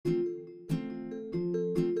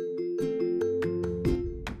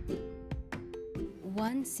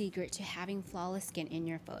hidden secret to having flawless skin in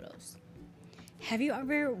your photos. Have you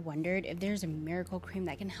ever wondered if there's a miracle cream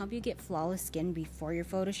that can help you get flawless skin before your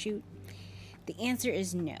photo shoot? The answer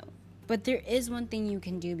is no, but there is one thing you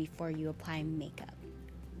can do before you apply makeup.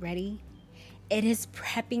 Ready? It is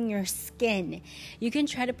prepping your skin. You can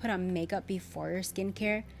try to put on makeup before your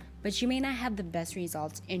skincare, but you may not have the best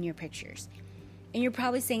results in your pictures. And you're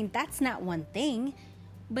probably saying that's not one thing,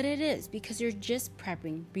 but it is, because you're just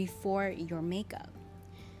prepping before your makeup.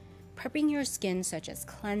 Prepping your skin, such as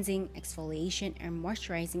cleansing, exfoliation, and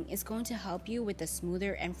moisturizing, is going to help you with a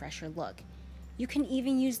smoother and fresher look. You can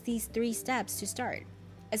even use these 3 steps to start.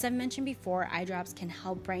 As I've mentioned before, eye drops can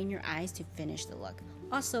help brighten your eyes to finish the look.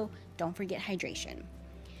 Also, don't forget hydration.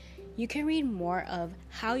 You can read more of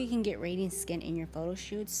how you can get radiant skin in your photo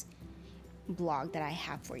shoots blog that I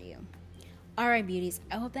have for you. Alright beauties,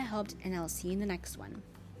 I hope that helped, and I'll see you in the next one.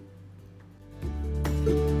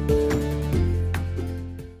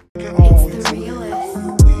 It's the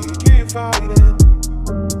realest.